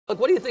Look,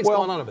 what do you think's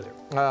going on over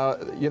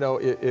there? You know,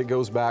 it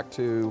goes back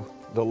to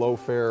the low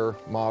fare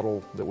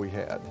model that we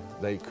had.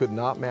 They could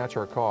not match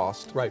our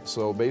cost. Right.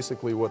 So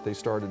basically what they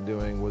started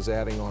doing was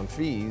adding on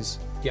fees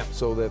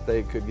so that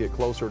they could get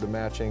closer to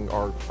matching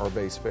our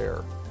base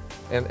fare.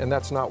 And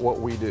that's not what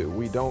we do.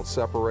 We don't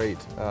separate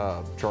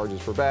charges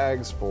for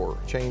bags, for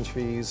change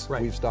fees.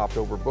 Right. We've stopped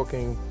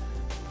overbooking.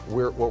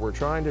 What we're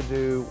trying to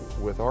do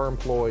with our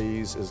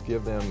employees is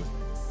give them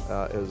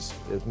as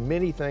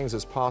many things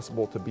as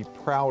possible to be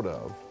proud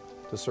of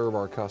to serve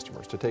our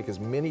customers, to take as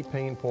many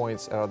pain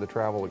points out of the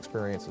travel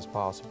experience as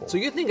possible. So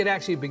you think it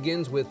actually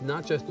begins with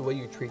not just the way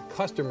you treat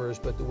customers,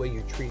 but the way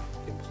you treat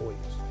employees?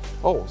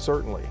 Oh,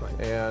 certainly.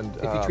 Right. And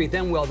if you treat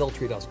them well, they'll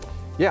treat us well.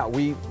 Yeah,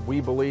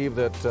 we believe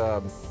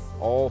that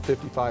all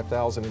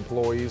 55,000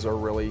 employees are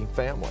really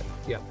family.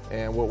 Yeah.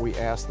 And what we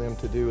ask them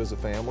to do as a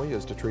family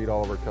is to treat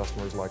all of our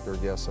customers like they're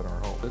guests in our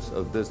home.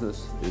 Of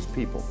business is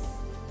people.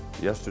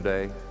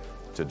 Yesterday,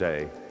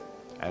 today,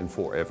 and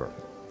forever.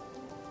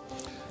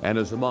 And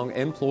as among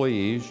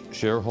employees,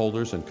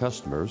 shareholders, and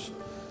customers,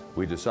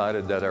 we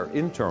decided that our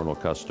internal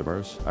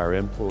customers, our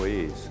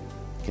employees,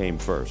 came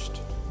first.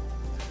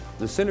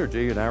 The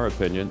synergy, in our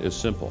opinion, is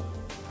simple.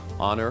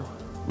 Honor,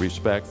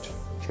 respect,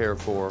 care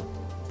for,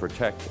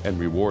 protect, and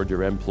reward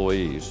your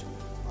employees,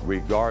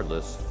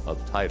 regardless of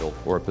title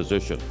or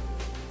position.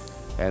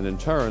 And in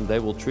turn, they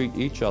will treat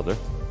each other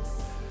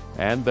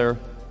and their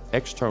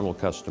external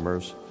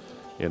customers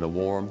in a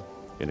warm,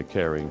 in a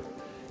caring,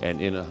 and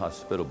in a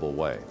hospitable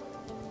way.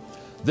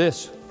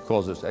 This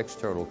causes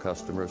external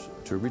customers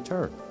to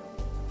return,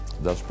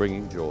 thus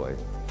bringing joy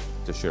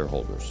to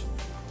shareholders.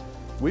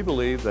 We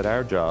believe that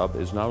our job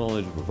is not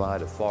only to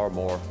provide a far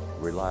more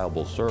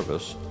reliable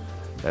service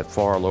at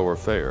far lower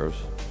fares,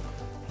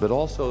 but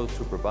also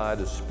to provide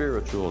a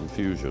spiritual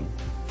infusion,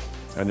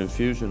 an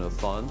infusion of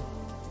fun,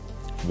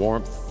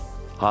 warmth,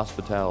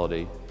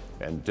 hospitality,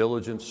 and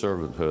diligent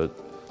servanthood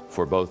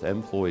for both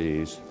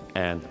employees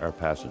and our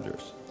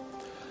passengers.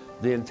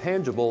 The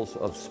intangibles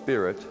of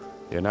spirit,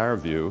 in our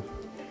view,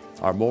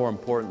 are more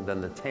important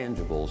than the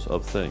tangibles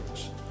of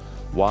things.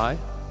 Why?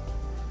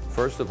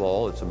 First of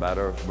all, it's a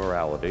matter of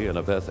morality and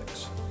of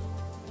ethics.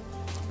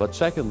 But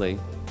secondly,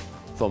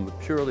 from a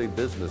purely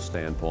business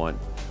standpoint,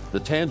 the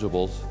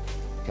tangibles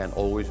can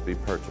always be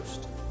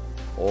purchased.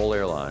 All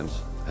airlines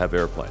have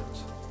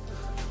airplanes.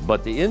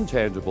 But the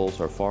intangibles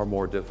are far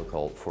more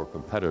difficult for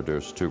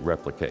competitors to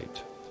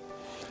replicate.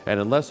 And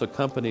unless a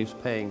company's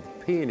paying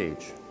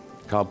peonage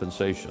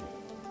compensation,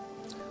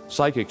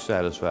 psychic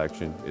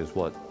satisfaction is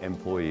what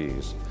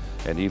employees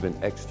and even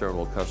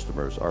external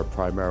customers are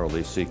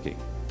primarily seeking.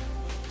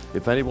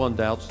 If anyone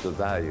doubts the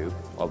value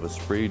of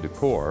esprit de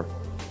corps,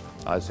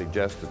 I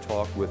suggest to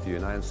talk with the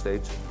United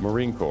States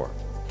Marine Corps.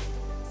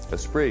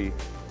 Esprit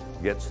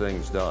gets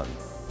things done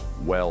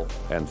well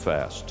and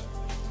fast.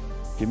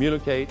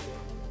 Communicate,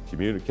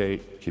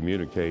 communicate,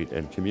 communicate,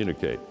 and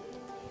communicate,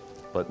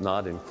 but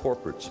not in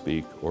corporate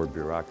speak or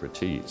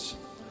bureaucraties,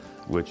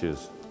 which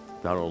is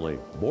not only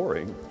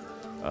boring,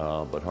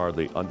 but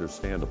hardly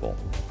understandable.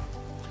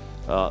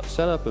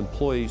 Set up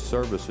employee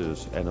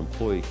services and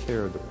employee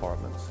care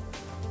departments,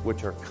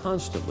 which are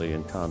constantly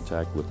in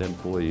contact with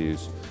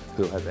employees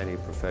who have any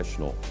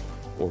professional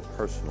or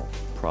personal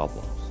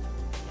problems.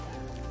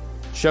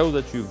 Show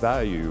that you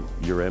value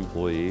your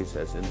employees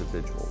as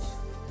individuals,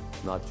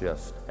 not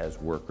just as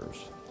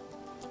workers.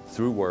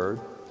 Through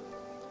word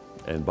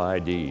and by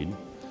deed,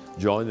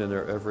 join in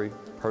their every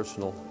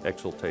personal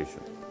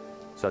exaltation,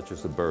 such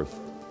as the birth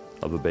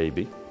of a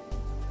baby,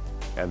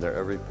 and their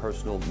every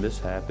personal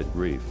mishap and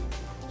grief,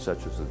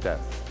 such as the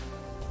death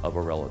of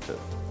a relative.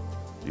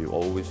 You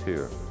always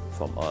hear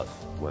from us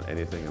when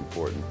anything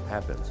important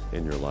happens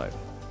in your life.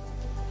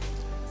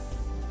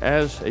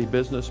 As a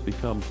business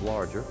becomes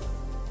larger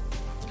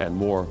and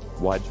more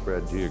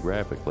widespread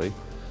geographically,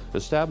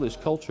 establish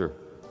culture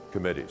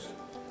committees.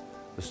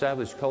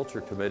 Establish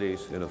culture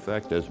committees, in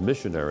effect, as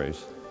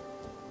missionaries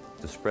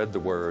to spread the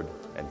word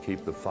and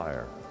keep the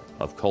fire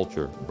of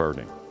culture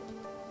burning.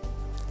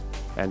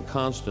 And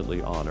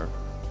constantly honor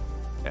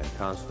and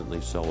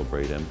constantly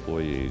celebrate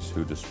employees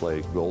who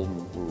display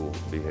golden rule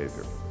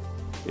behavior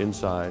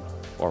inside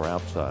or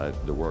outside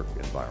the work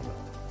environment,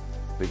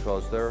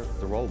 because they're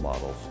the role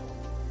models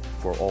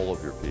for all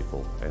of your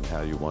people and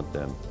how you want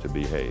them to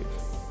behave.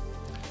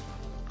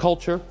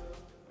 Culture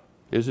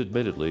is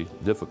admittedly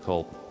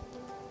difficult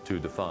to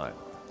define.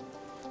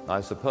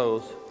 I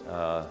suppose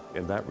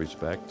in that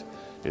respect,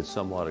 it's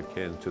somewhat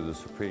akin to the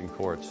Supreme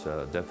Court's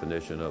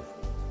definition of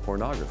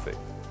pornography.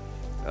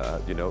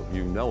 You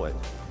know it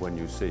when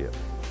you see it,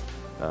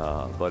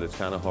 but it's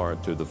kind of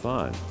hard to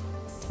define.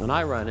 And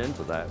I ran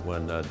into that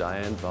when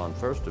Diane von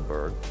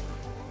Furstenberg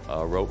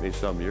wrote me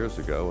some years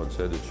ago and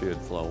said that she had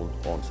flown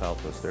on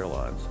Southwest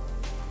Airlines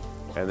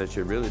and that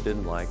she really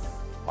didn't like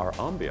our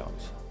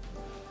ambiance.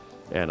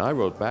 And I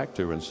wrote back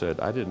to her and said,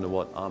 I didn't know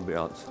what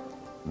ambiance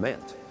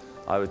meant.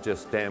 I was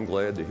just damn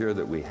glad to hear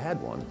that we had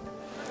one.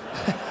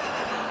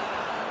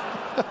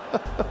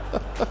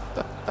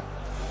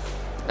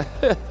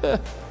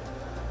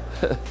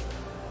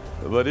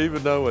 But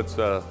even though it's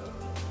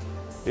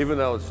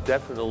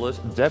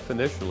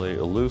definitionally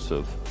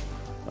elusive,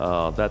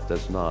 that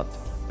does not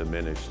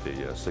diminish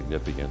the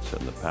significance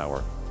and the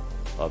power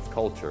of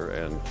culture.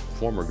 And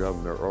former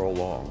Governor Earl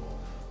Long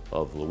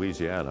of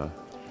Louisiana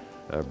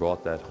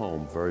brought that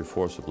home very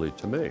forcibly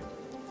to me.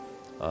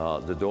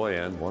 The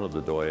doyen, one of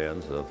the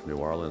doyens of New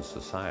Orleans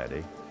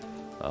society,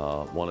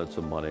 wanted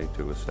some money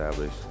to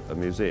establish a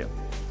museum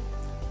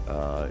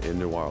in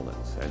New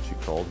Orleans. And she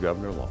called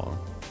Governor Long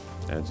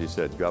and she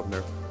said,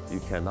 "Governor,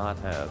 you cannot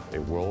have a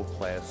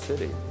world-class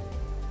city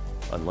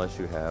unless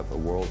you have a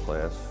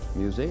world-class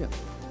museum."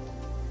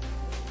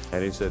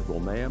 And he said, "Well,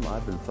 ma'am,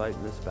 I've been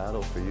fighting this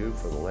battle for you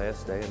for the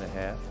last day and a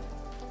half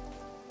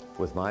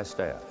with my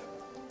staff."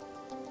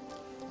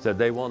 Said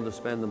they wanted to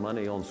spend the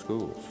money on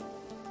schools.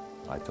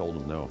 I told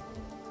them no.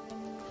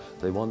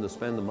 They wanted to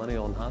spend the money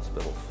on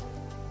hospitals.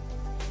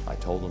 I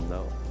told them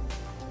no.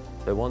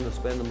 They wanted to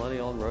spend the money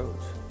on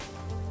roads.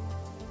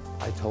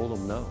 I told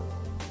them no.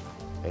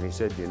 And he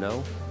said, "You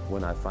know,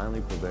 when I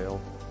finally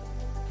prevailed,"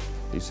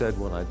 he said,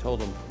 when I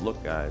told them,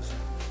 "Look, guys,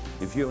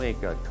 if you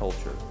ain't got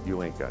culture,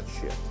 you ain't got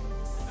shit."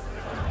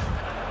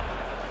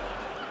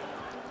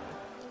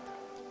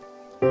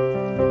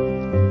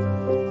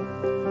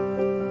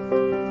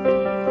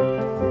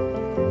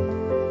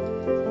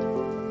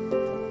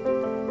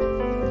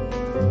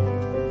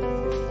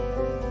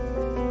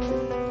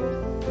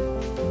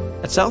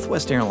 At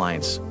Southwest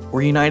Airlines,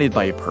 we're united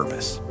by a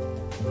purpose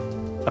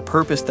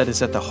that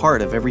is at the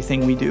heart of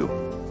everything we do.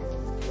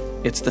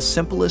 It's the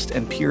simplest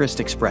and purest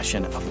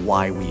expression of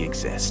why we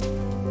exist.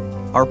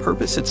 Our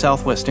purpose at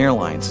Southwest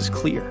Airlines is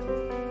clear.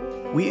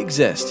 We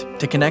exist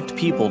to connect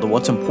people to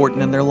what's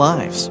important in their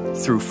lives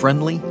through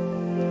friendly,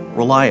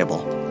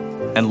 reliable,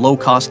 and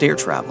low-cost air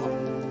travel.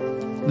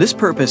 This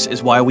purpose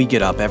is why we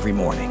get up every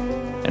morning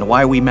and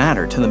why we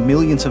matter to the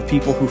millions of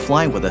people who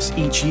fly with us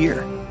each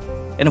year.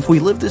 And if we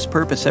live this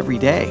purpose every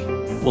day,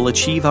 we'll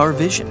achieve our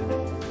vision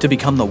to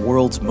become the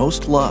world's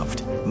most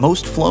loved,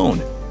 most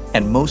flown,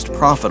 and most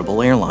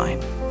profitable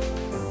airline.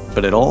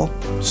 But it all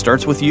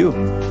starts with you.